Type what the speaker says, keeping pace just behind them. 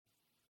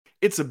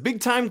It's a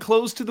big-time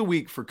close to the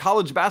week for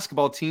college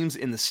basketball teams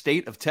in the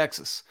state of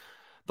Texas.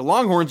 The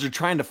Longhorns are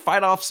trying to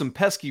fight off some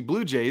pesky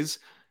Blue Jays,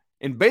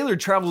 and Baylor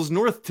travels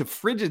north to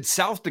frigid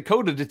South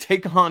Dakota to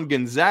take on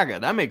Gonzaga.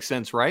 That makes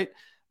sense, right?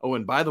 Oh,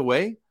 and by the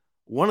way,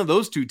 one of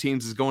those two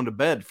teams is going to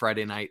bed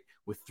Friday night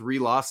with 3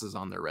 losses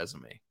on their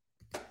resume.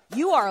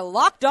 You are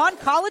Locked On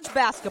College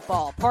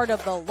Basketball, part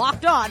of the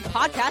Locked On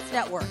Podcast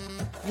Network.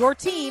 Your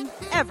team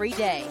every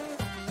day.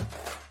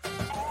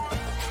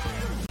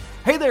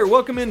 Hey there,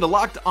 welcome into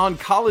Locked On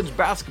College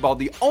Basketball,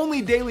 the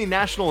only daily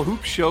national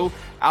hoop show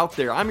out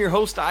there. I'm your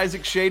host,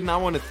 Isaac Shade, and I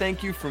want to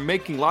thank you for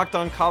making Locked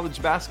On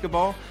College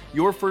Basketball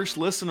your first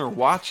listen or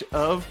watch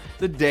of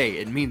the day.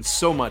 It means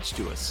so much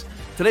to us.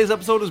 Today's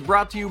episode is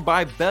brought to you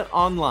by Bet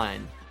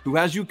Online, who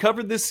has you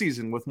covered this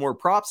season with more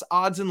props,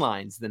 odds, and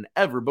lines than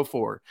ever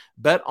before.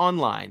 Bet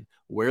Online,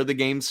 where the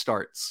game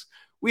starts.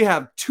 We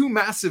have 2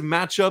 massive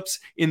matchups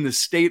in the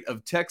state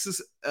of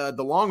Texas.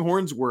 The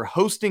Longhorns were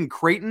hosting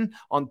Creighton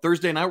on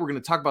Thursday night. We're going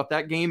to talk about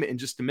that game in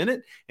just a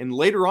minute. And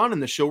later on in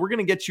the show, we're going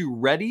to get you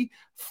ready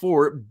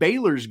for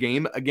Baylor's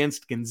game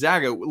against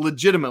Gonzaga.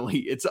 Legitimately,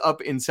 it's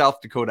up in South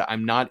Dakota.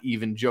 I'm not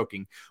even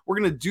joking. We're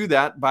going to do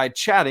that by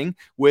chatting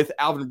with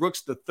Alvin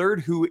Brooks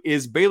III, who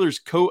is Baylor's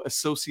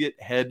co-associate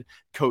head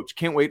coach.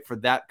 Can't wait for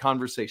that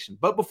conversation.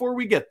 But before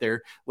we get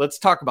there, let's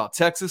talk about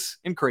Texas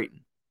and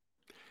Creighton.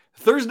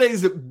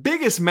 Thursday's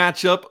biggest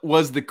matchup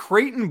was the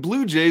Creighton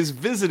Blue Jays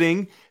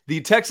visiting the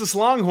Texas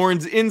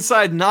Longhorns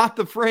inside not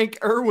the Frank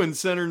Irwin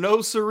Center.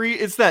 No, siree.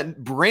 It's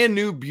that brand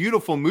new,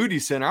 beautiful Moody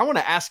Center. I want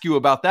to ask you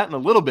about that in a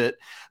little bit.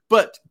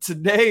 But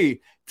today,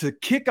 to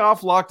kick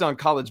off Locked On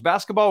College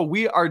Basketball,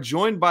 we are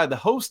joined by the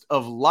host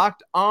of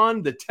Locked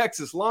On, the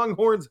Texas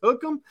Longhorns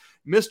Hook'em,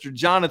 Mr.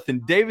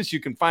 Jonathan Davis. You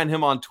can find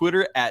him on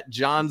Twitter at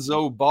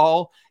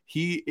JohnZoBall.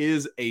 He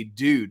is a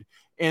dude.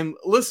 And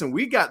listen,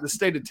 we got the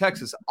state of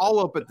Texas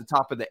all up at the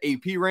top of the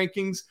AP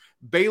rankings.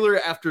 Baylor,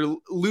 after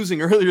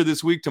losing earlier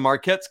this week to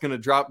Marquette's going to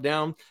drop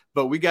down.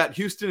 But we got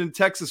Houston and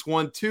Texas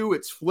 1-2.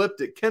 It's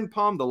flipped at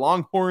KenPom. The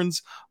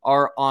Longhorns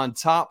are on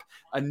top.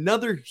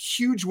 Another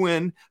huge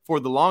win for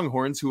the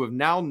Longhorns, who have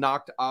now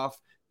knocked off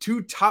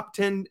 2 top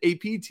 10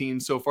 AP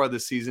teams so far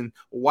this season,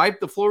 wiped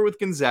the floor with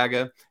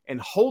Gonzaga,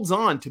 and holds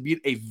on to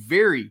beat a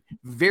very,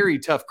 very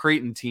tough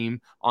Creighton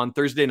team on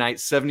Thursday night,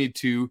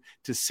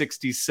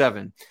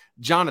 72-67.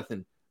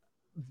 Jonathan,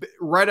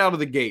 right out of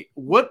the gate,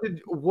 what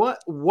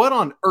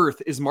on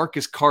earth is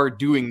Marcus Carr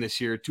doing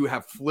this year to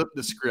have flipped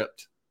the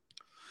script?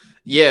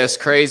 Yeah, it's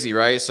crazy,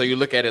 right? So you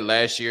look at it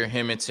last year,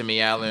 him and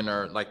Timmy Allen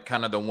are like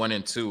kind of the 1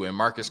 and 2, and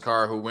Marcus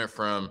Carr, who went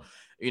from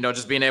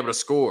just being able to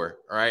score,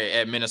 right,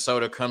 at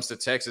Minnesota, comes to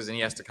Texas, and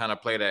he has to kind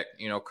of play that,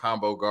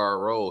 combo guard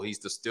role. He's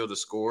still the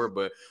scorer,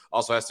 but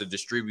also has to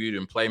distribute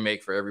and play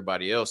make for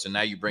everybody else. And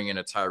now you bring in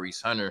a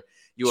Tyrese Hunter.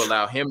 You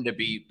allow him to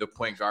be the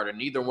point guard, and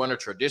neither one are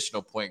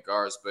traditional point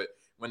guards, but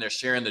when they're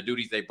sharing the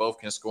duties, they both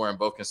can score and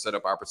both can set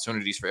up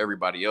opportunities for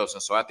everybody else.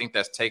 And so I think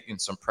that's taking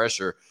some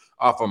pressure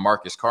off of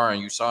Marcus Carr.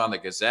 And you saw in the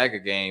Gonzaga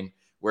game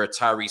where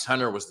Tyrese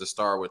Hunter was the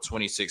star with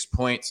 26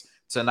 points.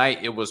 Tonight,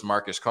 it was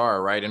Marcus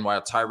Carr, right? And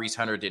while Tyrese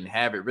Hunter didn't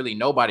have it, really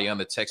nobody on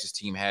the Texas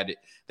team had it.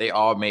 They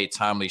all made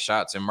timely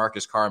shots, and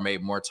Marcus Carr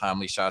made more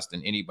timely shots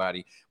than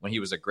anybody. When he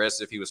was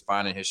aggressive, he was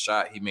finding his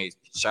shot. He made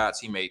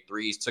shots. He made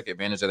threes, took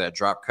advantage of that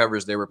drop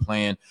covers they were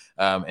playing,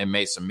 and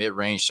made some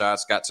mid-range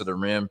shots, got to the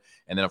rim,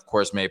 and then, of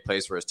course, made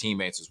plays for his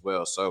teammates as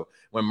well. So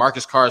when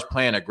Marcus Carr is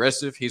playing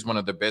aggressive, he's one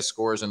of the best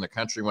scorers in the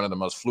country, one of the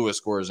most fluid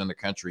scorers in the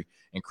country,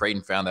 and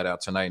Creighton found that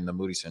out tonight in the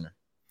Moody Center.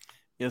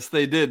 Yes,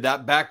 they did.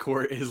 That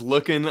backcourt is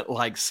looking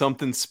like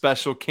something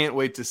special. Can't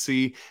wait to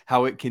see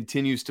how it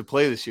continues to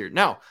play this year.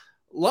 Now,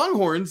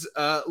 Longhorns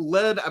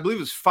led, I believe it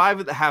was 5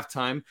 at the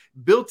halftime,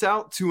 built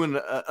out to an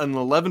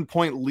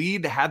 11-point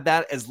lead, had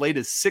that as late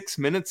as 6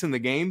 minutes in the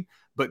game,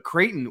 but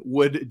Creighton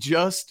would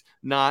just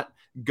not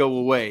go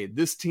away.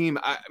 This team,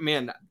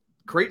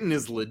 Creighton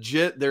is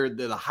legit. They're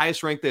the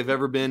highest ranked they've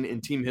ever been in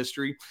team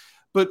history.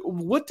 But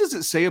what does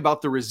it say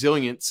about the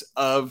resilience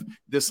of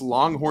this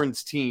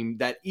Longhorns team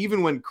that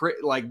even when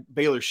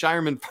Baylor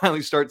Shireman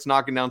finally starts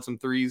knocking down some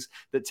threes,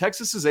 that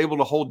Texas is able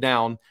to hold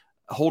on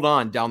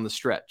down the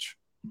stretch?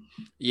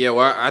 Yeah,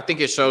 well, I think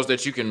it shows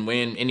that you can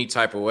win any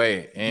type of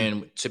way.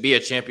 And to be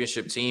a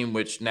championship team,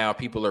 which now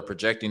people are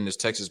projecting this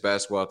Texas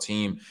basketball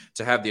team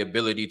to have the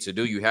ability to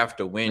do, you have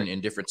to win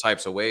in different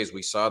types of ways.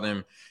 We saw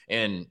them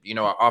in,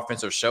 an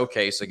offensive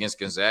showcase against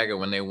Gonzaga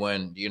when they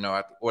won,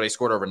 they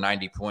scored over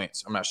 90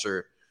 points. I'm not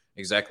sure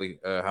exactly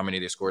how many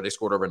they scored. They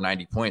scored over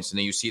 90 points. And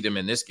then you see them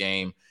in this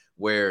game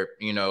where,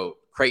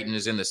 Creighton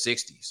is in the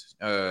 60s,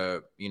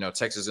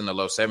 Texas in the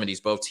low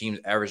 70s. Both teams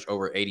averaged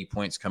over 80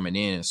 points coming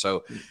in. And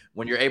so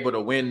when you're able to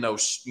win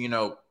those,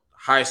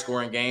 high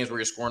scoring games where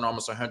you're scoring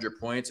almost 100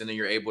 points, and then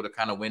you're able to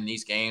kind of win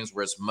these games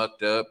where it's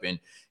mucked up and,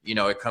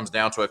 it comes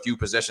down to a few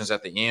possessions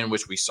at the end,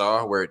 which we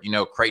saw where,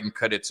 Creighton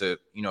cut it to,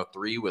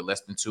 3 with less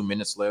than 2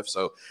 minutes left.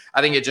 So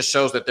I think it just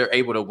shows that they're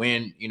able to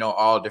win,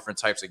 all different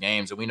types of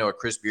games. And we know a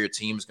Chris Beard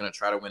team is going to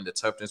try to win the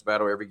toughness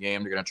battle every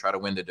game. They're going to try to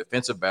win the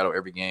defensive battle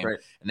every game. Right.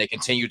 And they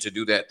continue to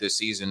do that this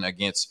season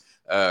against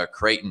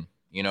Creighton.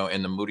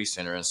 in the Moody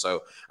Center. And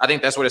so I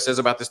think that's what it says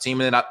about this team.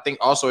 And then I think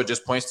also it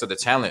just points to the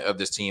talent of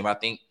this team. I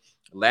think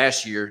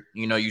last year,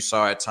 you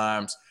saw at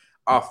times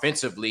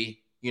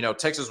offensively,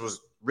 Texas was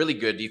really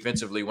good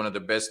defensively, one of the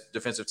best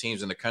defensive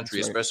teams in the country,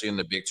 especially in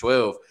the Big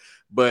 12.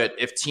 But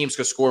if teams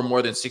could score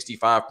more than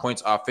 65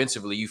 points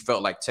offensively, you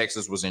felt like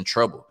Texas was in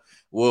trouble.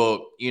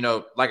 Well,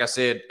 like I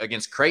said,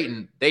 against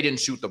Creighton, they didn't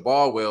shoot the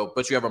ball well,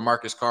 but you have a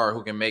Marcus Carr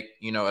who can make,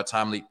 a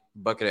timely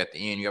bucket at the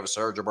end. You have a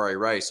Serge Jabari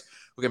Rice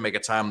who can make a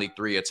timely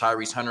three, a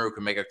Tyrese Hunter who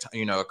can make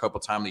a couple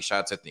timely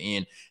shots at the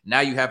end.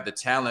 Now you have the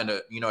talent of,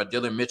 a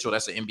Dylan Mitchell,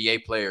 that's an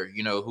NBA player,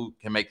 who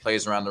can make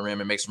plays around the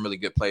rim and make some really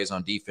good plays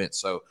on defense.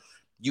 So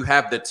you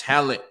have the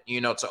talent,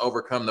 to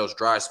overcome those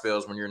dry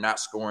spells when you're not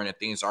scoring and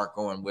things aren't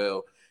going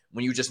well.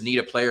 When you just need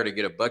a player to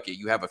get a bucket,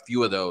 you have a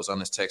few of those on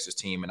this Texas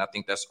team. And I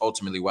think that's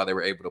ultimately why they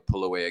were able to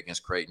pull away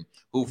against Creighton,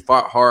 who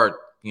fought hard,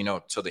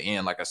 till the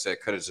end. Like I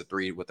said, cut it to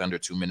 3 with under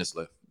 2 minutes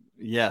left.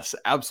 Yes,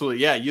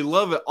 absolutely. Yeah, you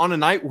love it on a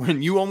night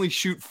when you only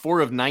shoot 4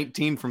 of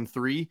 19 from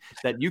 3,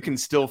 that you can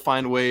still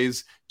find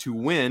ways to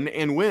win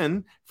and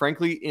win,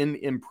 frankly, in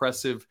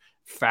impressive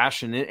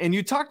fashion. And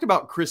you talked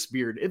about Chris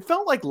Beard. It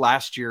felt like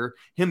last year,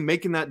 him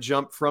making that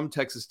jump from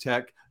Texas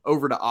Tech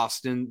over to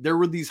Austin, there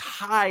were these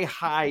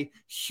high,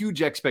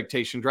 huge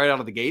expectations right out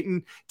of the gate.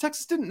 And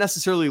Texas didn't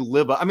necessarily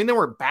live up. I mean, they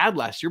weren't bad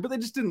last year, but they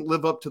just didn't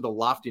live up to the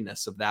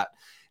loftiness of that.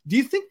 Do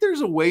you think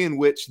there's a way in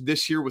which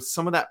this year, with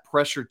some of that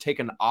pressure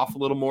taken off a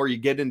little more, you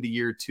get into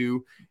year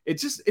 2, it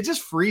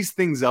just frees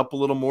things up a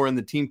little more and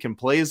the team can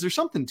play? Is there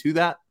something to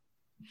that?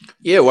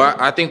 Yeah, well,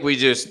 I think we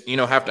just,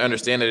 have to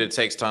understand that it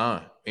takes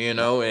time, and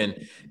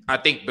I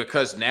think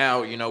because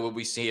now, what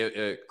we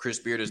see Chris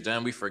Beard has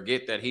done, we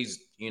forget that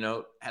he's,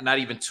 not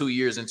even 2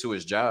 years into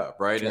his job,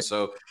 right? Sure. And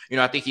so,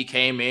 I think he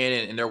came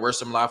in and there were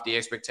some lofty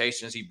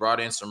expectations. He brought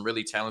in some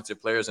really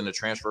talented players in the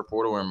transfer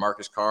portal, and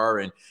Marcus Carr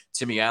and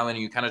Timmy Allen,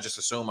 and you kind of just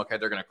assume, okay,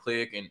 they're going to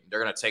click and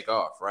they're going to take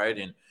off, right?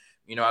 And,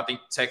 I think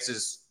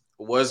Texas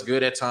was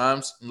good at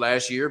times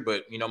last year,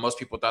 but, most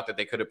people thought that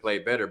they could have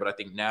played better. But I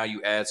think now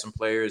you add some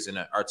players in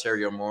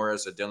Arterio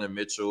Morris, a Dylan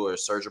Mitchell, or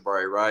Serge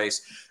Jabari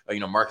Rice.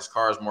 Marcus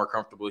Carr is more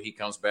comfortable. He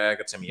comes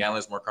back. Timmy Allen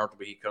is more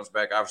comfortable. He comes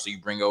back. Obviously, you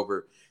bring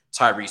over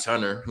Tyrese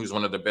Hunter, who's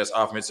one of the best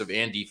offensive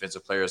and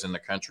defensive players in the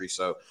country.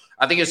 So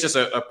I think it's just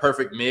a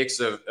perfect mix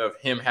of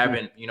him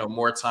having,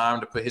 more time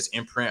to put his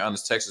imprint on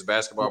this Texas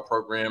basketball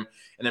program,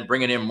 and then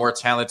bringing in more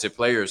talented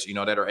players,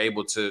 that are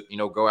able to,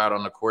 go out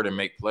on the court and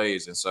make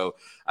plays. And so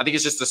I think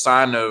it's just a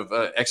sign of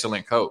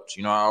excellent coach.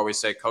 I always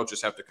say coaches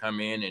have to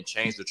come in and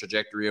change the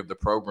trajectory of the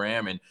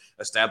program and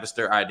establish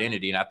their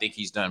identity. And I think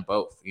he's done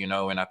both, and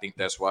I think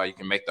that's why you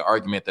can make the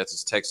argument that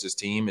this Texas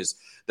team is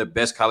the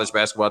best college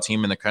basketball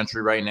team in the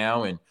country right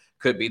now, and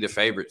could be the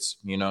favorites,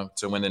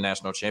 to win the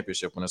national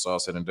championship when it's all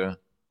said and done.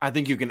 I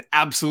think you can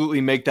absolutely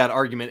make that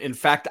argument. In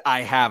fact,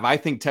 I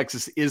think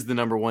Texas is the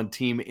number 1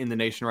 team in the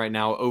nation right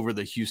now over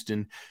the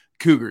Houston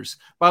Cougars.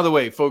 By the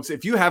way, folks,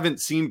 if you haven't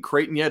seen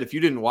Creighton yet, if you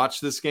didn't watch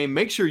this game,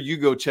 make sure you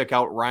go check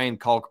out Ryan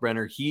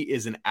Kalkbrenner. He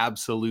is an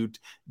absolute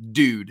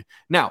dude.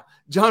 Now,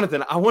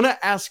 Jonathan, I want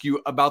to ask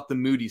you about the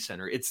Moody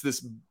Center. It's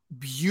this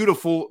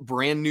beautiful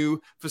brand new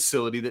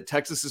facility that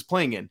Texas is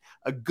playing in.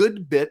 A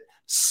good bit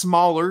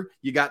smaller.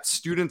 You got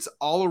students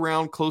all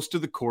around close to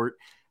the court.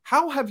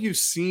 How have you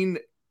seen,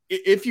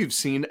 if you've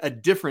seen, a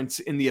difference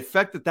in the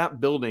effect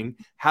that building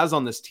has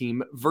on this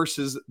team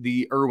versus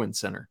the Irwin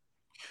Center?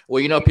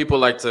 Well, people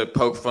like to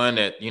poke fun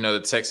at,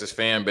 the Texas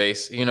fan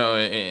base,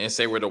 and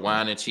say we're the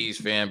wine and cheese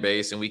fan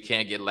base and we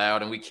can't get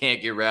loud and we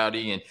can't get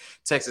rowdy. And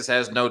Texas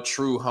has no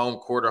true home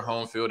court or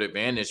home field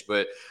advantage.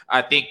 But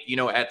I think,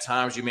 at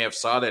times you may have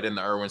saw that in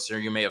the Irwin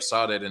Center. You may have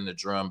saw that in the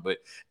Drum, but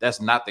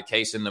that's not the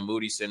case in the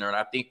Moody Center. And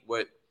I think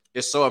what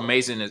is so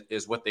amazing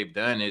is what they've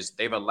done is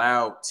they've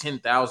allowed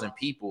 10,000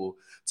 people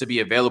to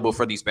be available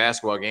for these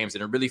basketball games.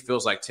 And it really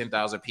feels like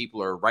 10,000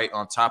 people are right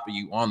on top of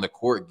you on the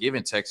court,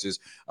 giving Texas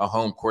a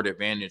home court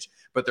advantage.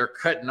 But they're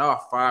cutting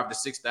off 5,000 to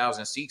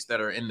 6,000 seats that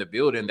are in the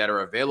building that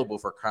are available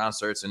for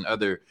concerts and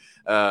other,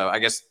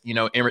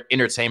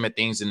 entertainment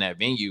things in that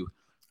venue.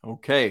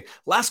 Okay.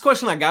 Last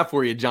question I got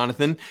for you,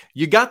 Jonathan.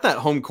 You got that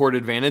home court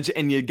advantage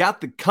and you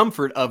got the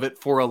comfort of it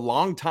for a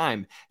long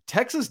time.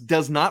 Texas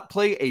does not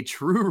play a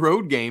true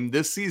road game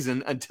this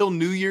season until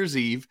New Year's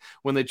Eve,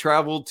 when they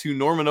travel to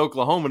Norman,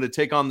 Oklahoma to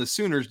take on the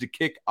Sooners to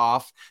kick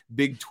off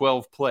Big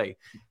 12 play.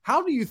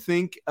 How do you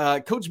think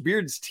Coach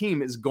Beard's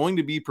team is going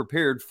to be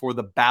prepared for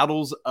the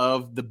battles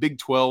of the Big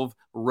 12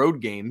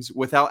 road games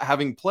without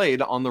having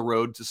played on the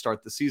road to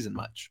start the season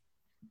much?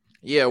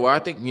 Yeah, well, I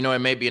think, it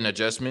may be an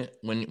adjustment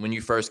when you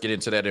first get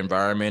into that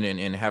environment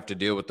and have to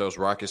deal with those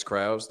raucous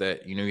crowds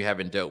that, you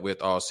haven't dealt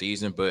with all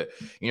season. But,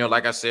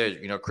 like I said,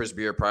 Chris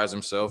Beard prides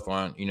himself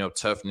on,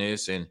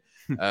 toughness and,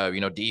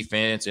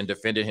 defense and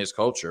defending his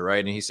culture, right?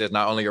 And he says,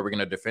 not only are we going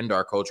to defend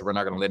our culture, we're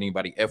not going to let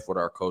anybody F with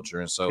our culture.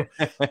 And so,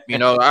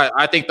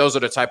 I think those are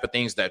the type of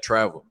things that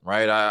travel,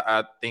 right?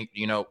 I think,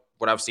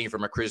 what I've seen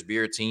from a Chris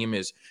Beard team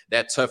is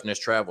that toughness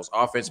travels.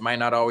 Offense might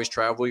not always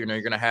travel. You're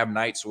going to have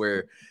nights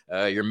where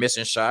you're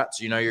missing shots.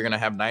 You're going to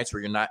have nights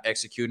where you're not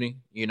executing,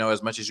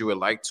 as much as you would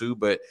like to.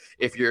 But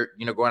if you're,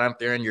 going out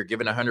there and you're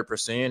giving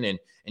 100% and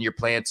you're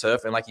playing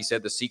tough, and like you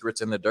said, the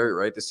secret's in the dirt,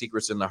 right? The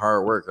secret's in the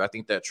hard work. I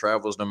think that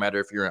travels no matter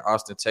if you're in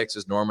Austin,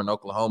 Texas, Norman,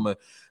 Oklahoma,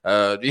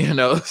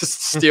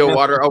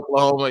 Stillwater,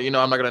 Oklahoma. I'm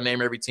not going to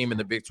name every team in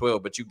the Big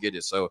 12, but you get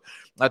it. So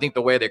I think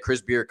the way that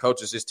Chris Beard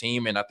coaches his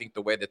team, and I think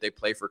the way that they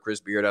play for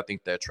Chris Beard, I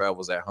think that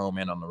travels at home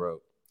and on the road.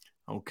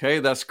 Okay,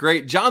 that's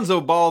great.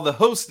 Jonzo Ball, the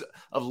host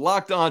of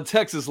Locked On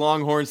Texas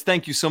Longhorns,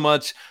 thank you so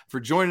much for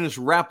joining us,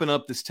 wrapping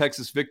up this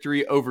Texas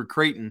victory over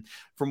Creighton.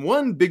 From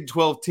one Big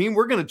 12 team,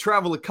 we're going to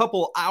travel a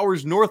couple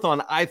hours north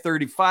on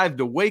I-35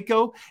 to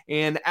Waco,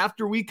 and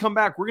after we come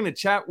back, we're going to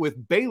chat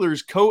with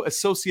Baylor's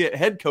co-associate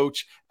head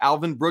coach,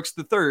 Alvin Brooks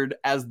III,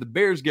 as the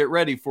Bears get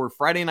ready for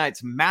Friday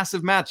night's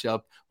massive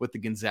matchup with the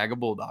Gonzaga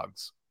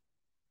Bulldogs.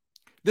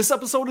 This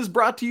episode is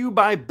brought to you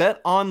by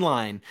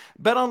BetOnline.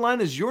 BetOnline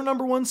is your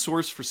number one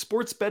source for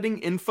sports betting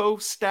info,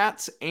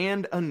 stats,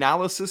 and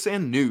analysis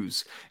and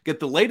news. Get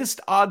the latest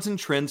odds and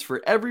trends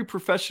for every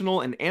professional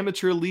and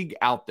amateur league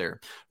out there.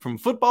 From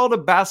football to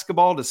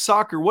basketball to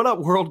soccer, what up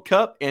World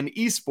Cup, and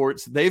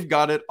esports, they've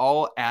got it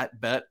all at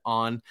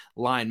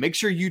BetOnline. Make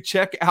sure you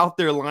check out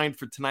their line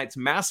for tonight's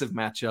massive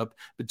matchup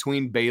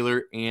between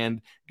Baylor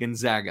and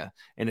Gonzaga.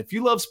 And if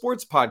you love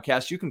sports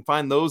podcasts, you can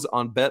find those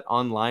on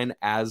BetOnline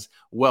as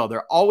well.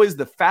 They're always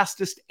the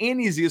fastest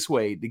and easiest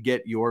way to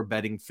get your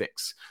betting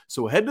fix.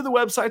 So head to the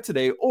website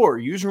today or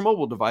use your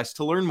mobile device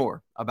to learn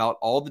more about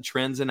all the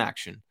trends in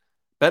action.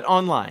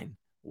 BetOnline,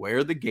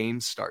 where the game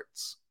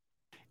starts.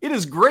 It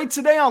is great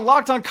today on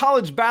Locked On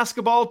College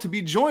Basketball to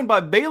be joined by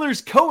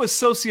Baylor's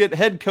co-associate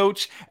head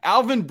coach,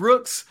 Alvin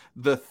Brooks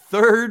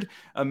III,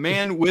 a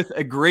man with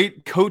a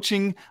great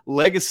coaching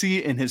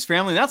legacy in his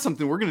family. That's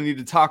something we're going to need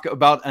to talk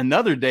about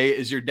another day,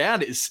 as your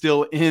dad is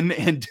still in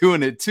and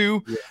doing it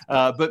too.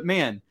 Yeah. But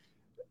man,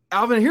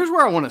 Alvin, here's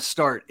where I want to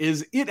start.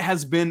 It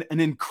has been an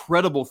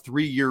incredible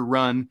 3-year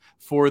run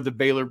for the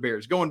Baylor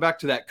Bears. Going back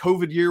to that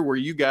COVID year where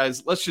you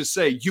guys, let's just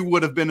say you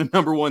would have been a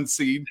number one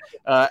seed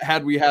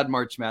had we had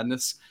March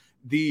Madness.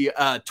 The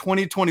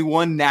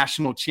 2021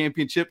 National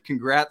Championship,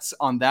 congrats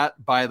on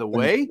that, by the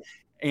way.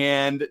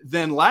 And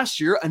then last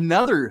year,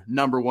 another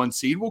number one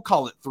seed. We'll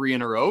call it 3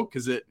 in a row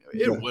because it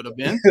would have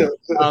been.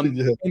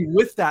 And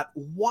with that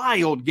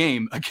wild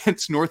game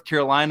against North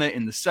Carolina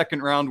in the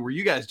second round where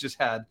you guys just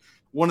had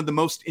one of the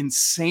most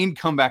insane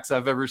comebacks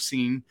I've ever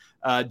seen,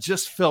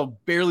 just fell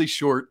barely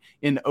short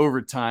in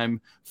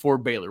overtime for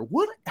Baylor.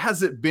 What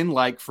has it been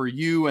like for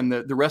you and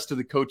the rest of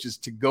the coaches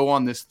to go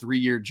on this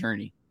 3-year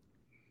journey?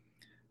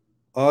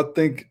 I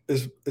think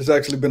it's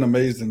actually been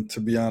amazing, to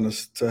be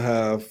honest, to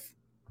have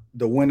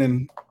the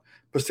winning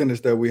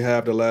percentage that we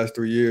have the last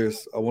 3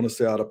 years. I want to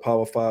say out of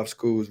Power 5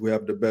 schools, we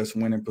have the best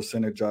winning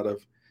percentage out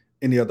of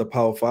any other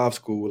Power 5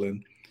 school.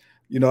 And,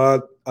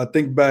 I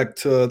think back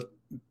to,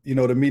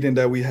 the meeting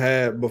that we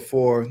had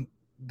before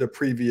the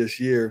previous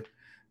year,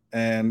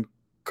 and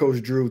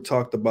Coach Drew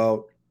talked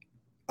about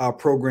our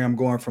program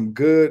going from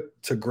good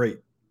to great.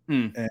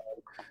 And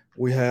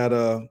we had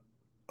a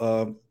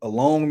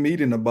long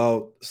meeting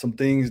about some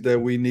things that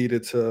we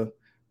needed to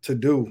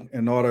do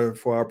in order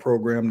for our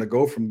program to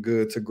go from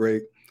good to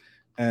great.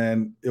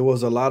 And it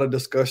was a lot of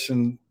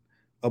discussion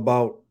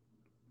about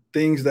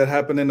things that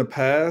happened in the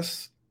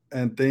past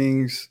and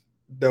things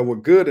that were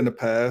good in the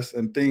past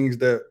and things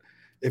that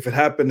if it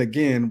happened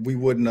again, we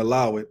wouldn't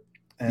allow it.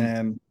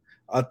 And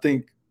I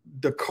think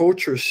the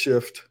culture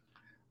shift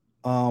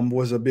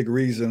was a big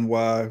reason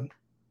why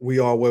we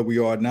are where we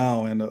are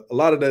now. And a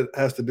lot of that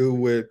has to do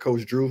with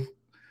Coach Drew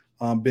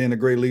being a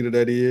great leader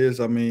that he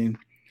is. I mean,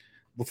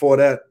 before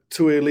that,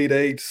 2 Elite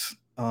Eights,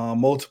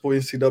 multiple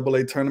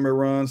NCAA tournament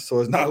runs.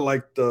 So it's not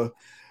like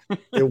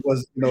it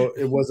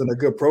wasn't a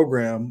good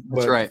program.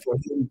 That's but right. For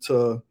him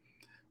to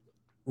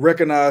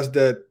recognize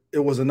that it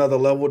was another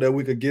level that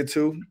we could get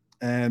to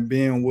and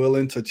being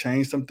willing to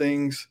change some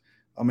things.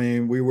 I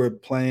mean, we were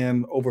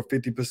playing over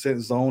 50%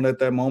 zone at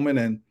that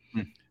moment.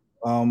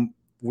 And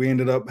we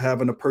ended up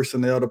having the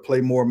personnel to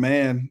play more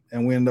man,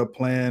 and we ended up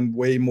playing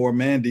way more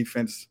man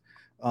defense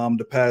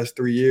the past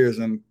 3 years.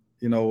 And,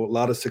 a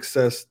lot of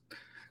success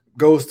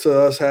goes to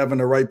us having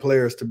the right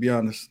players, to be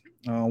honest.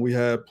 We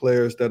have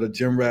players that are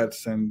gym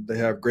rats and they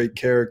have great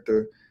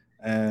character,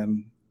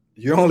 and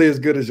you're only as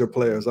good as your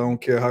players. I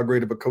don't care how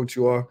great of a coach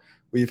you are.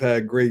 We've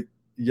had great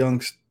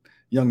young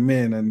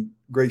men and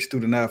great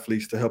student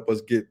athletes to help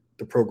us get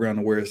the program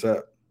to where it's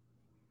at.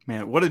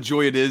 Man, what a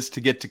joy it is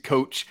to get to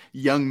coach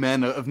young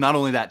men of not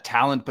only that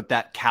talent, but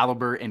that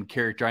caliber and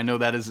character. I know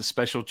that is a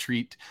special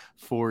treat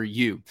for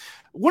you.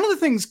 One of the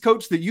things,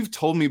 Coach, that you've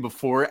told me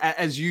before,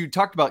 as you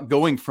talked about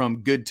going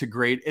from good to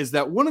great, is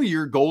that one of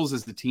your goals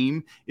as the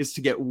team is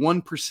to get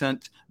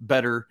 1%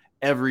 better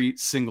every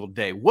single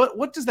day.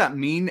 What does that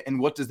mean, and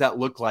what does that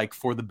look like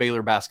for the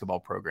Baylor basketball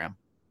program?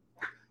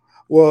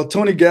 Well,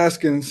 Tony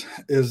Gaskins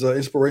is an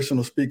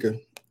inspirational speaker,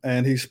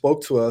 and he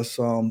spoke to us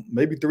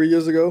maybe 3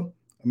 years ago.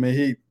 I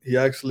mean,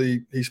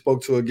 he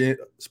spoke to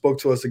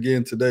us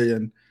again today,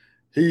 and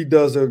he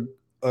does a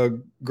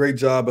great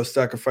job of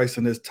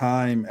sacrificing his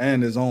time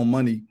and his own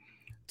money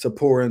to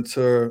pour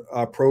into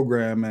our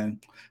program.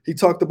 And he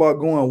talked about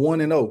going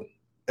 1-0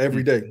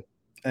 every day.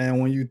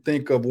 And when you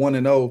think of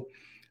 1-0,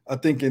 I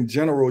think in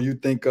general you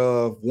think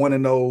of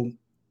 1-0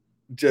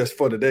 just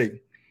for the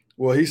day.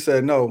 Well, he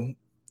said no.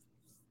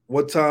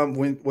 What time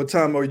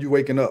are you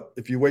waking up?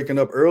 If you're waking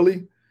up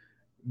early,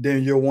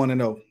 then you're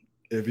 1-0.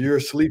 If you're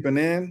sleeping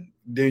in,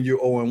 then you're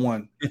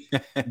 0-1.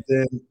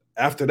 Then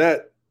after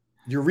that,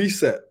 you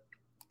reset.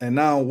 And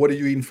now what are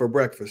you eating for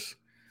breakfast?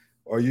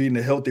 Are you eating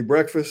a healthy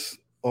breakfast,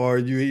 or are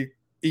you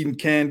eating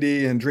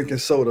candy and drinking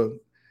soda?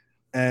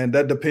 And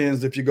that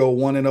depends if you go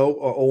 1-0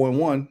 or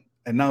 0-1.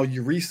 And now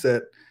you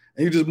reset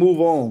and you just move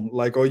on.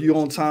 Like, are you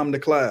on time to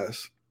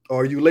class?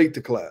 Or are you late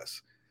to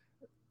class?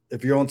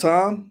 If you're on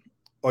time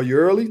or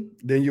you're early,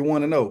 then you're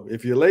 1-0.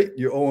 If you're late,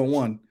 you're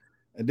 0-1.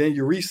 And then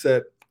you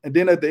reset. And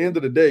then at the end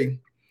of the day,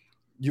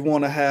 you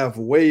want to have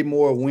way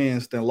more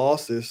wins than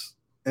losses.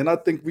 And I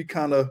think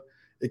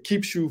it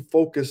keeps you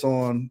focused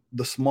on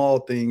the small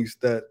things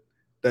that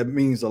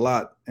means a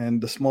lot.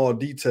 And the small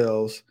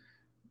details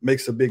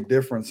makes a big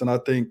difference. And I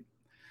think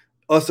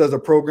us as a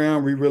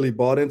program, we really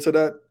bought into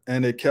that,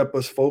 and it kept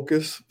us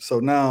focused. So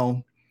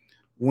now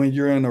when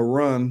you're in a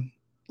run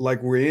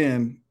like we're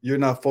in, you're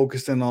not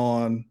focusing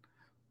on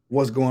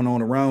what's going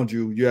on around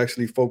you. You're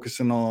actually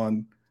focusing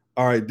on,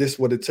 all right, this is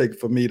what it takes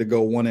for me to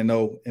go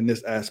 1-0 in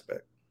this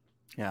aspect.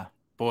 Yeah,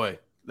 boy,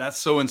 that's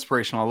so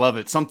inspirational. I love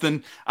it.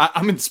 Something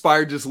I'm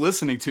inspired just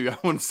listening to. I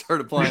want to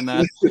start applying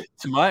that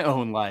to my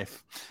own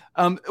life.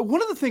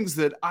 One of the things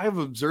that I've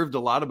observed a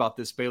lot about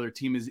this Baylor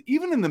team is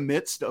even in the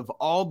midst of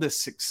all this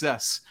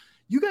success,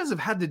 you guys have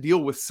had to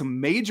deal with some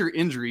major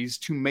injuries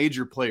to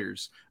major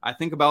players. I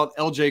think about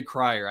LJ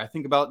Cryer. I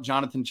think about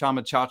Jonathan Chama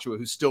Chachua,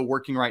 who's still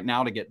working right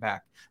now to get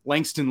back.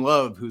 Langston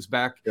Love, who's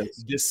back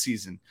this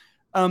season.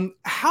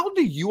 How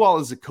do you all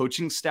as a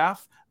coaching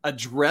staff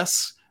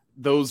address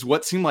those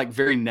what seem like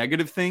very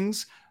negative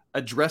things,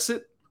 address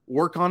it,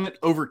 work on it,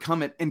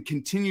 overcome it, and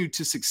continue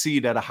to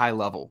succeed at a high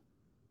level?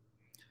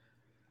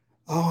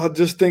 Oh, I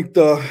just think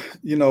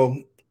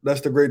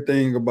that's the great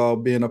thing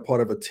about being a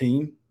part of a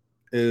team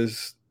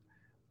is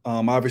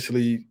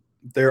obviously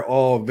they're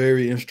all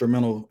very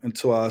instrumental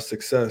into our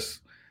success.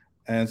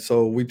 And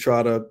so we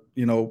try to,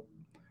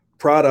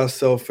 pride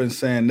ourselves in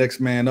saying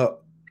next man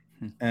up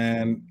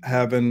and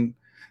having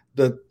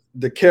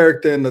the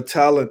character and the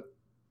talent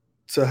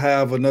to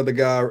have another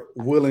guy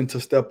willing to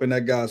step in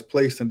that guy's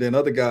place, and then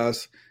other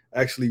guys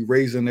actually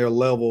raising their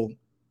level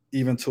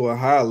even to a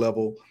higher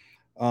level.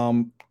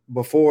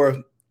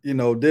 Before,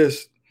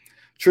 this,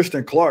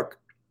 Tristan Clark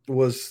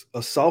was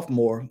a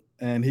sophomore,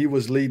 and he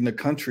was leading the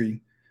country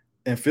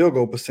in field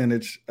goal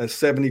percentage at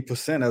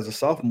 70% as a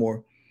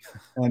sophomore.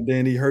 And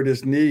then he hurt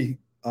his knee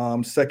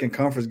second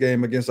conference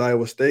game against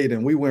Iowa State,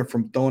 and we went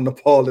from throwing the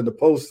ball in the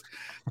post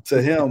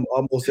to him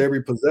almost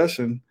every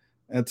possession,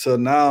 and to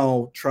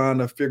now trying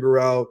to figure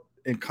out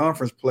in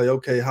conference play,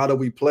 okay, how do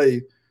we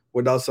play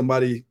without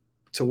somebody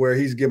to where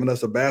he's giving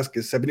us a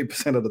basket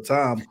 70% of the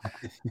time?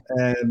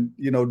 And,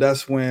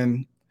 that's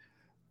when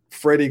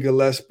Freddie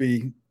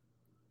Gillespie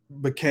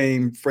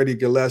became Freddie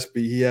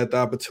Gillespie. He had the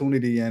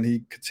opportunity and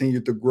he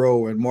continued to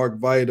grow. And Mark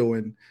Vital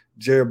and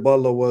Jared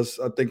Butler was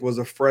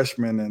a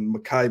freshman, and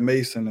Makai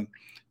Mason and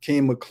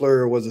Keem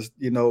McClure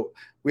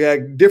we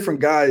had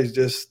different guys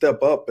just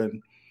step up.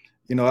 And,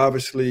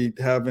 obviously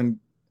having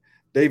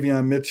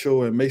Davion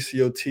Mitchell and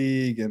Maceo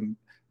Teague and,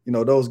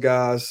 those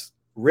guys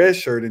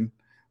redshirting,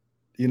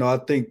 I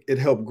think it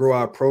helped grow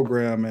our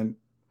program. And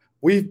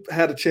we've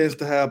had a chance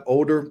to have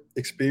older,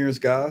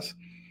 experienced guys.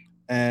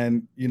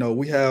 And,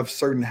 we have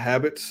certain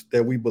habits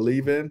that we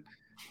believe in,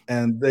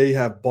 and they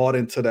have bought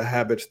into the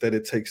habits that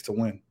it takes to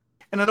win.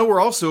 And I know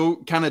we're also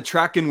kind of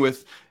tracking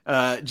with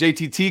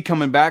JTT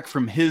coming back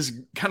from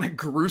his kind of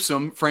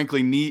gruesome,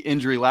 frankly, knee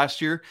injury last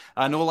year.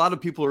 I know a lot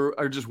of people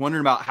are just wondering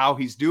about how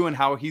he's doing,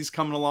 how he's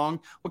coming along.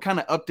 What kind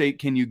of update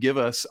can you give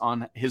us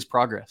on his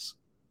progress?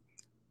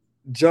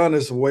 John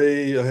is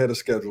way ahead of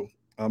schedule.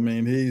 I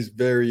mean, he's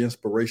very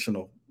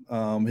inspirational.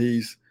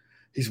 He's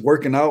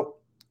working out.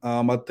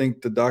 I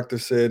think the doctor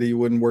said he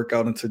wouldn't work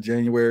out until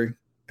January,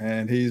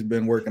 and he's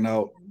been working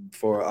out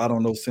for I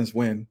don't know since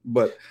when.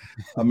 But,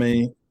 I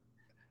mean,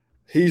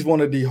 he's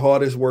one of the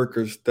hardest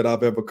workers that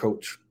I've ever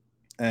coached,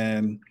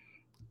 and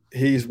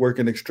he's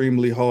working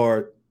extremely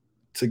hard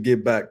to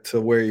get back to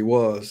where he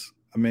was.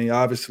 I mean,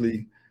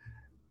 obviously,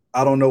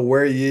 I don't know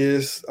where he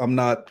is. I'm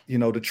not,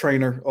 the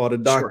trainer or the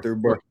doctor,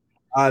 but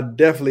I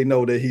definitely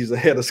know that he's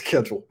ahead of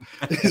schedule.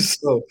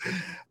 So,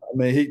 I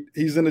mean,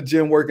 he's in the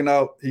gym working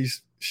out.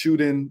 He's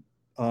shooting,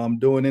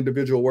 doing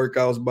individual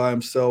workouts by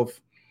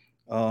himself.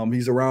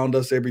 He's around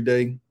us every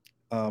day.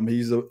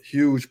 He's a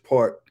huge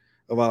part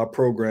of our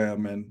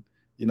program, and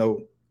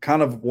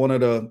kind of one of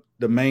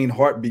the main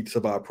heartbeats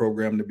of our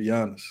program, to be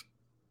honest.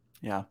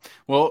 Yeah.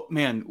 Well,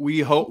 man,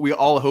 we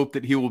all hope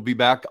that he will be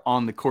back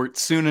on the court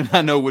soon. And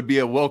I know would be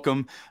a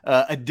welcome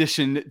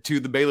addition to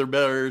the Baylor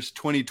Bears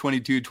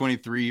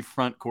 2022-23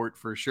 front court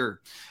for sure.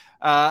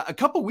 A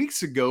couple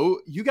weeks ago,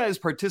 you guys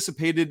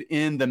participated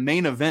in the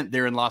main event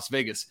there in Las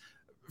Vegas.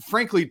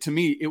 Frankly, to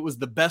me, it was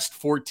the best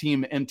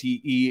 4-team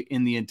MTE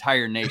in the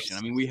entire nation.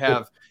 I mean, we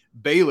have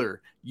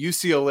Baylor,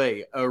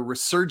 UCLA, a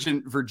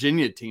resurgent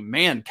Virginia team,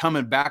 man,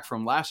 coming back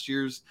from last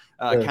year's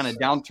kind of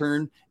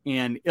downturn,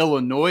 and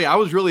Illinois. I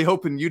was really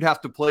hoping you'd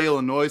have to play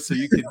Illinois so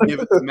you could give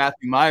it to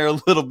Matthew Meyer a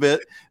little bit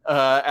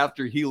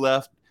after he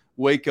left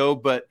Waco.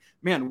 But,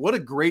 man, what a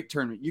great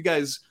tournament. You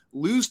guys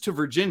lose to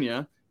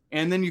Virginia,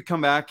 and then you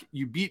come back,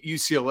 you beat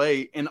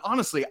UCLA. And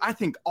honestly, I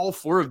think all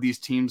 4 of these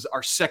teams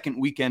are second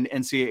weekend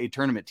NCAA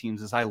tournament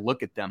teams as I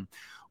look at them.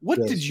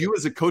 What did you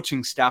as a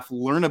coaching staff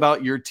learn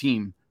about your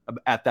team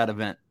at that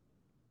event?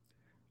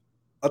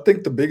 I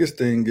think the biggest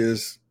thing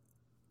is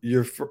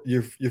you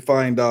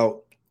find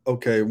out,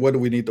 okay, what do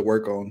we need to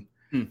work on?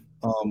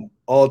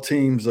 All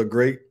teams are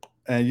great.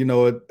 And, you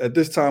know, at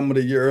this time of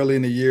the year, early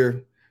in the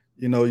year,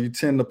 you know, you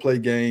tend to play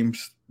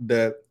games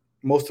that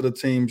most of the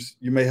teams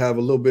you may have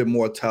a little bit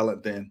more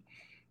talent than.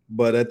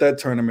 But at that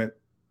tournament,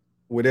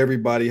 with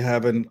everybody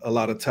having a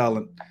lot of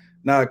talent,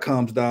 now it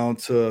comes down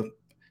to,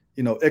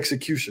 you know,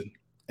 execution.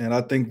 And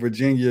I think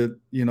Virginia,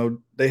 you know,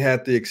 they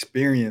had the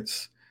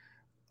experience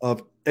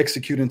of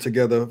executing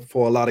together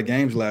for a lot of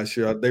games last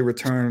year. They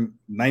returned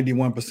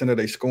 91% of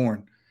their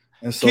scoring.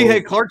 And so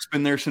Kihei Clark's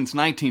been there since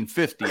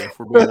 1950, if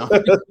we're being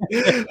honest.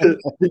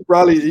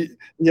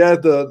 he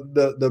had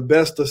the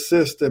best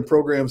assist in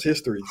program's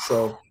history.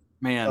 So,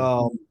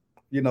 man,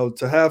 you know,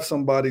 to have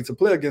somebody to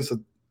play against an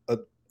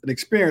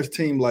experienced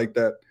team like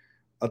that,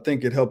 I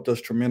think it helped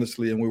us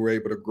tremendously, and we were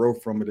able to grow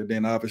from it. And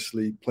then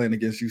obviously playing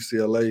against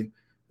UCLA,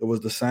 it was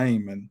the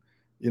same. And,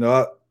 you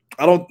know,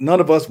 none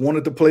of us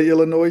wanted to play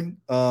Illinois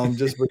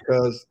just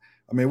because,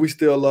 I mean, we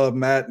still love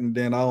Matt. And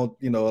then a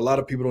lot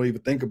of people don't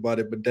even think about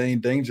it, but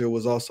Dane Danger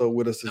was also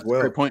with us as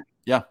well. Great point.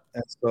 Yeah.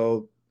 And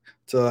so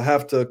to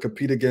have to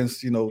compete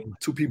against, you know,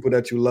 2 people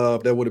that you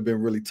love, that would have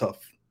been really tough.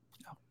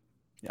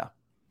 Yeah,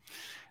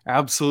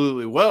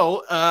 absolutely.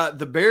 Well,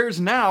 the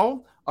Bears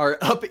now are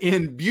up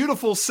in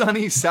beautiful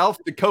sunny South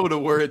Dakota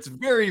where it's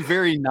very,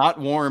 very not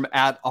warm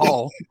at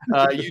all.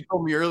 You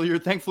told me earlier,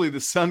 thankfully the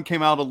sun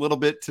came out a little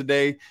bit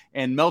today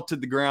and melted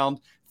the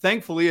ground.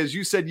 Thankfully, as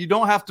you said, you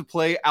don't have to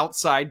play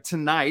outside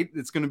tonight.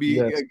 It's going to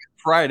be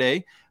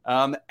Friday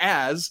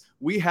as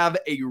we have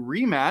a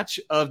rematch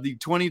of the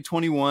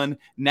 2021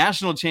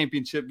 national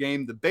championship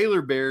game, the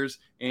Baylor Bears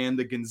and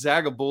the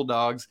Gonzaga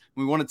Bulldogs.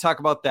 We want to talk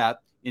about that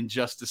in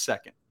just a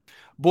second.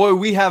 Boy,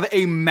 we have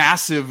a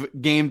massive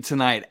game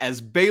tonight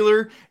as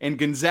Baylor and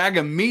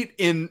Gonzaga meet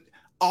in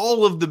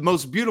all of the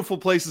most beautiful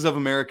places of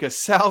America,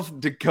 South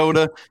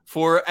Dakota,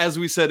 for, as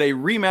we said, a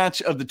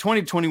rematch of the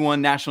 2021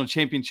 national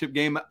championship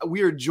game.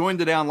 We are joined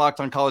today on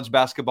Locked on College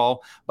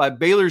Basketball by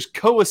Baylor's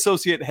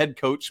co-associate head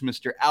coach,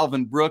 Mr.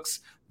 Alvin Brooks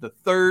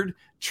III.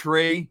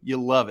 Trey,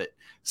 you love it.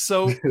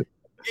 So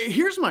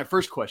here's my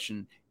first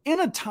question.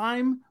 In a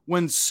time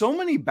when so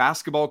many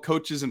basketball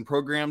coaches and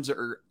programs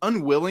are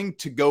unwilling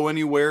to go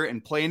anywhere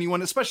and play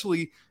anyone,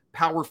 especially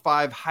Power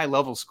 5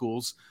 high-level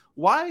schools,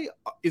 why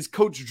is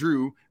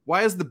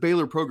the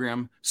Baylor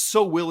program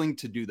so willing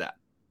to do that?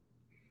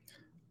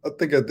 I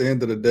think at the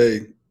end of the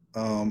day,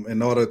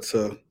 in order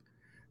to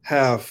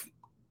have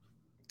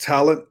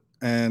talent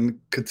and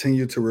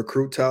continue to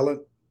recruit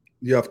talent,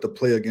 you have to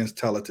play against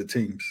talented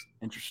teams.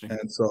 Interesting.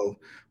 And so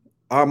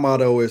our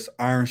motto is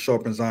iron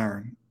sharpens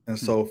iron. And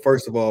so,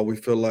 first of all, we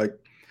feel like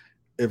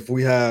if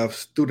we have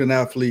student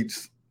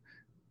athletes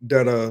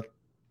that are,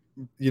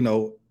 you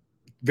know,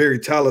 very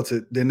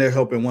talented, then they're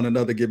helping one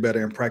another get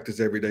better in practice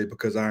every day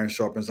because iron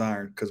sharpens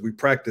iron, because we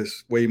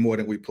practice way more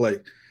than we play.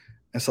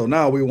 And so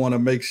now we want to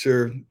make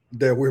sure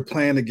that we're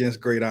playing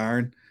against great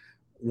iron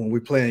when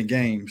we're playing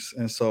games.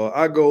 And so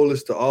our goal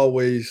is to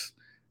always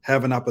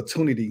have an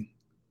opportunity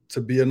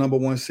to be a number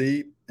 1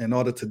 seed. In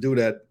order to do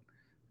that,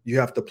 you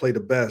have to play the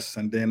best.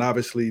 And then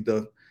obviously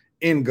the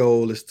end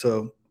goal is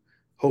to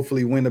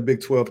hopefully win the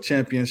Big 12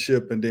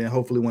 championship and then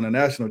hopefully win a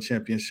national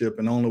championship.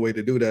 And the only way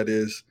to do that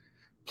is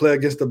play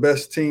against the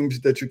best teams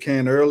that you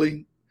can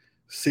early,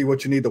 see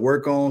what you need to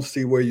work on,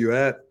 see where you're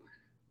at.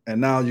 And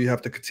now you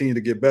have to continue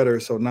to get better.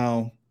 So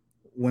now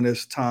when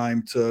it's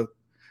time to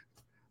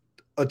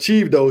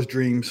achieve those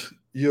dreams,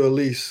 you at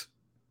least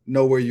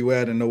know where you're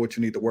at and know what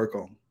you need to work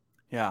on.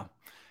 Yeah.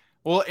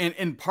 Well,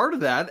 and part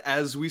of that,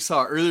 as we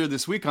saw earlier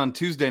this week on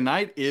Tuesday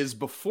night, is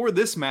before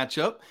this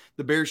matchup,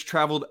 the Bears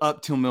traveled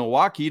up to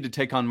Milwaukee to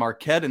take on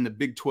Marquette in the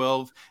Big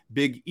 12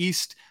 Big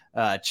East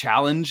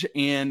challenge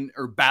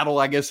or battle,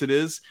 I guess it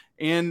is.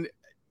 And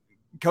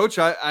Coach,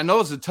 I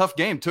know it's a tough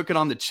game. Took it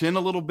on the chin a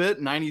little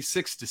bit,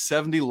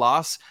 96-70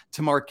 loss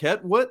to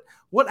Marquette. What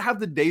have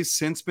the days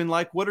since been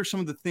like? What are some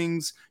of the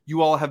things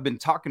you all have been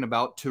talking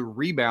about to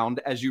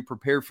rebound as you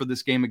prepare for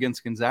this game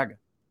against Gonzaga?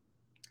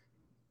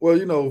 Well,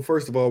 you know,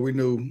 first of all, we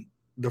knew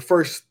the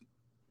first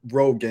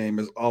road game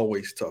is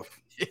always tough.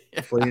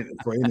 for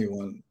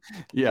anyone.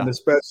 Yeah. And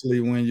especially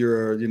when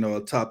you're, a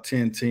top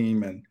 10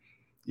 team and,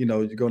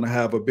 you're going to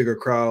have a bigger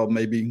crowd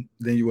maybe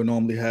than you would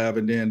normally have.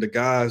 And then the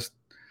guys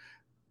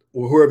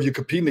or whoever you're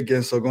competing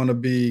against are going to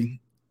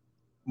be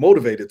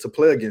motivated to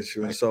play against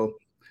you. Right. And so,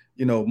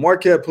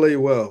 Marquette played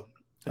well.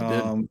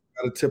 Got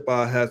to tip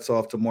our hats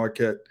off to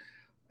Marquette.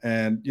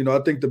 And, I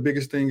think the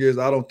biggest thing is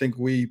I don't think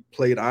we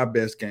played our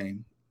best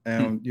game.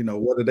 And,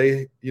 whether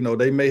they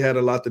may had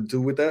a lot to do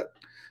with that.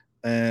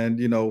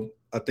 And,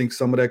 I think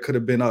some of that could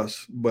have been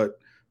us, but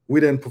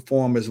we didn't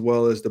perform as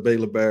well as the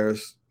Baylor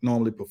Bears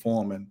normally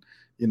perform. And,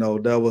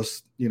 that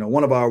was,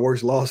 one of our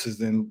worst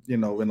losses in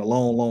a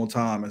long, long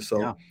time. And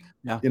so,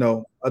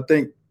 I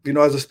think,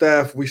 as a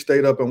staff, we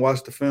stayed up and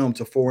watched the film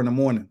till 4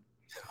 a.m.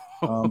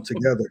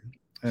 Together.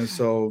 And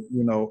so,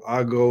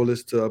 our goal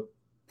is to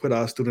put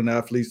our student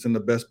athletes in the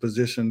best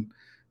position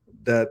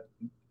that,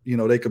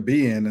 they could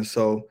be in. And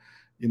so,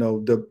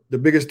 the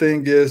biggest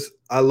thing is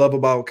I love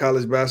about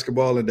college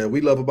basketball and that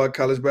we love about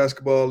college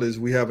basketball is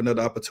we have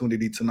another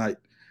opportunity tonight.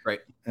 Right.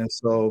 And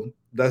so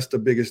that's the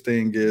biggest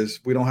thing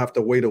is we don't have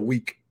to wait a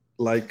week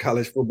like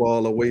college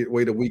football or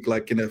wait a week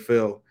like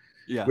NFL.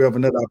 Yeah. We have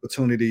another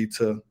opportunity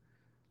to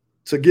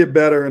get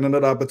better and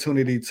another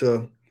opportunity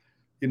to,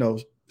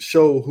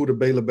 show who the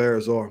Baylor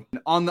Bears are.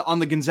 On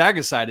the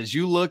Gonzaga side, as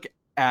you look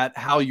at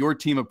how your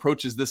team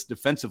approaches this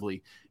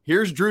defensively,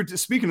 here's Drew.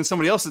 Speaking of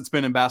somebody else that's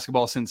been in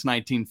basketball since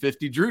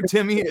 1950, Drew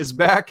Timme is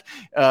back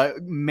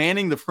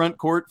manning the front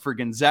court for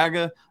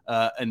Gonzaga,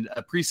 and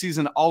a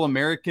preseason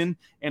All-American.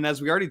 And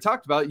as we already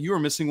talked about, you are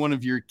missing one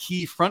of your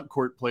key front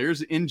court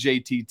players in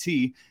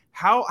JTT.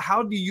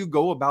 How do you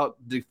go about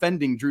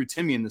defending Drew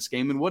Timme in this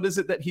game, and what is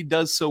it that he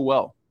does so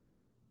well?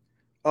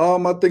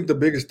 I think the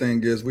biggest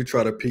thing is we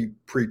try to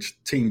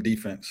preach team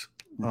defense.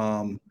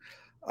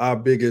 Our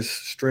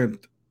biggest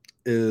strength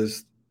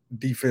is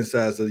defense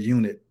as a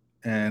unit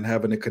and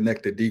having a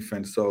connected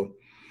defense. So,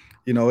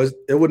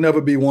 it would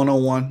never be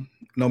one-on-one,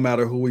 no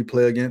matter who we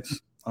play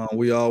against.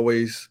 We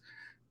always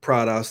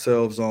pride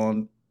ourselves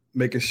on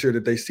making sure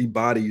that they see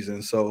bodies.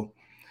 And so,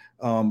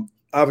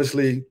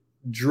 obviously,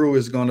 Drew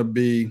is going to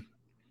be,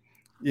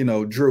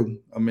 Drew.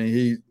 I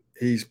mean,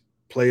 he's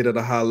played at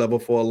a high level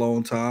for a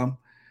long time.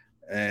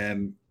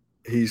 And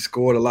he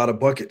scored a lot of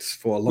buckets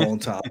for a long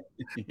time.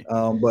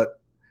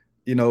 But,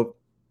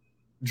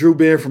 Drew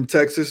being from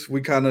Texas, we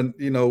kind of,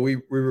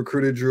 we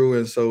recruited Drew.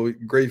 And so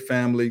great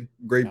family,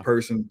 great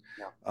person.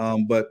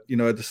 But,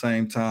 at the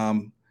same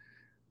time,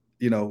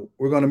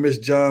 we're going to miss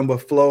John,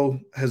 but Flo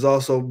has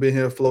also been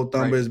here. Flo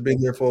Thumber has been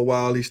here for a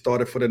while. He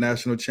started for the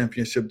national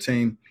championship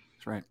team.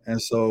 That's right.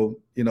 And so,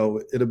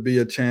 it'll be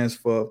a chance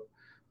for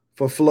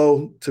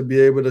Flo to be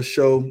able to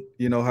show,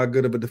 how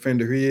good of a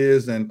defender he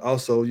is. And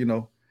also,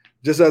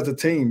 just as a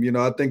team,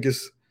 I think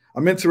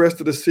I'm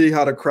interested to see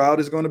how the crowd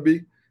is going to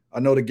be. I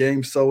know the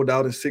game sold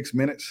out in 6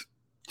 minutes.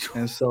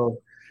 And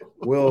so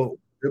it'll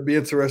be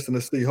interesting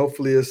to see.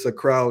 Hopefully it's a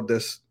crowd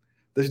that's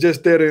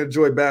just there to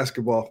enjoy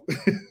basketball.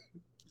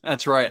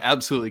 That's right.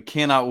 Absolutely.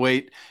 Cannot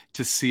wait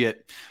to see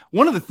it.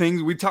 One of the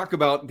things we talk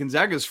about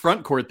Gonzaga's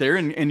front court there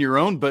and your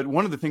own, but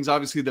one of the things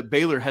obviously that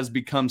Baylor has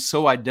become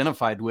so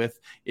identified with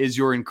is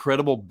your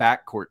incredible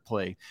backcourt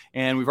play.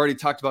 And we've already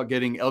talked about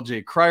getting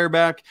LJ Cryer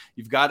back.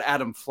 You've got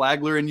Adam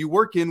Flagler, and you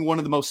work in one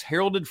of the most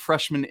heralded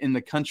freshmen in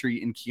the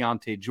country in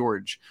Keontae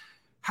George.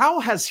 How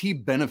has he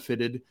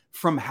benefited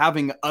from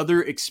having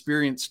other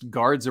experienced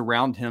guards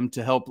around him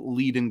to help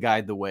lead and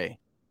guide the way?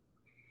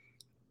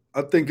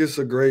 I think it's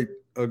a great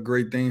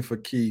thing for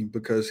Key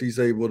because he's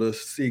able to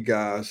see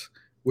guys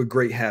with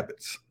great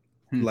habits.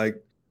 Like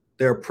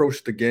they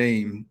approach the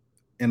game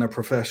in a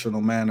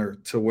professional manner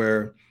to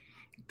where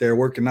they're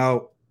working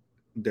out,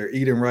 they're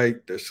eating right,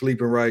 they're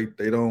sleeping right.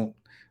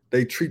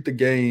 They treat the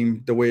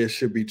game the way it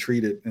should be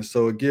treated. And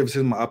so it gives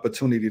him an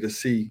opportunity to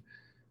see,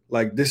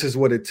 like, this is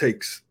what it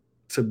takes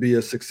to be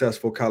a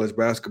successful college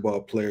basketball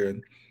player.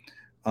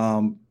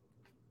 And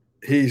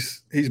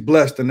he's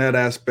blessed in that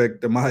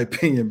aspect, in my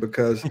opinion,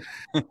 because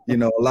a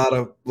lot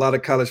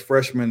of college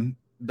freshmen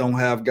don't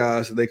have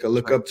guys that they can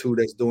look up to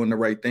that's doing the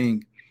right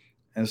thing.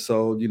 And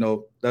so,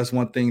 that's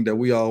one thing that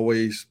we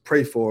always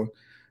pray for,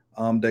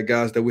 that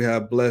guys that we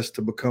have blessed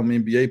to become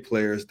NBA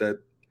players, that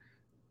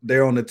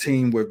they're on the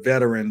team with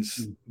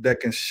veterans that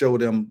can show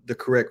them the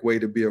correct way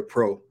to be a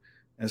pro.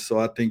 And so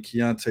I think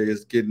Keontae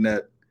is getting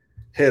that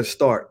head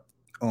start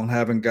on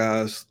having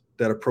guys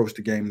that approach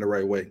the game the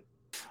right way.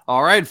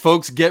 All right,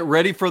 folks, get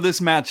ready for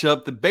this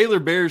matchup. The Baylor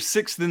Bears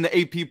 6th in the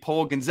AP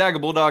poll, Gonzaga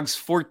Bulldogs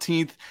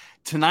 14th.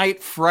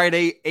 Tonight,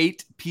 Friday,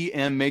 8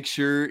 p.m. Make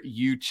sure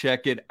you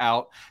check it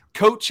out.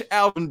 Coach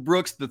Alvin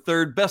Brooks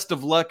III, best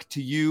of luck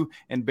to you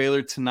and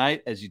Baylor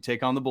tonight as you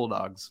take on the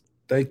Bulldogs.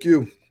 Thank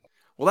you.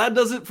 Well, that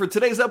does it for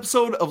today's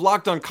episode of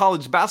Locked On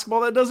College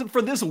Basketball. That does it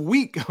for this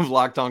week of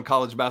Locked On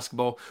College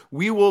Basketball.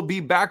 We will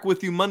be back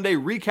with you Monday,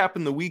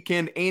 recapping the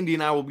weekend. Andy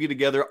and I will be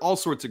together, all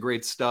sorts of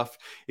great stuff.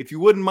 If you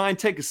wouldn't mind,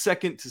 take a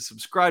second to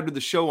subscribe to the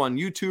show on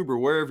YouTube or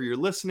wherever you're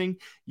listening.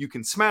 You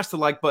can smash the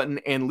like button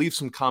and leave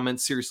some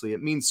comments. Seriously,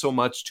 it means so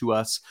much to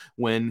us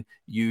when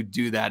you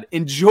do that.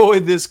 Enjoy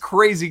this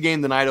crazy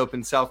game tonight up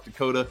in South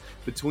Dakota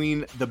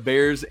between the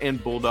Bears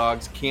and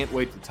Bulldogs. Can't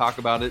wait to talk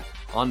about it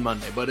on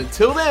Monday. But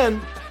until then,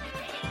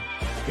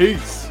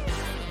 peace.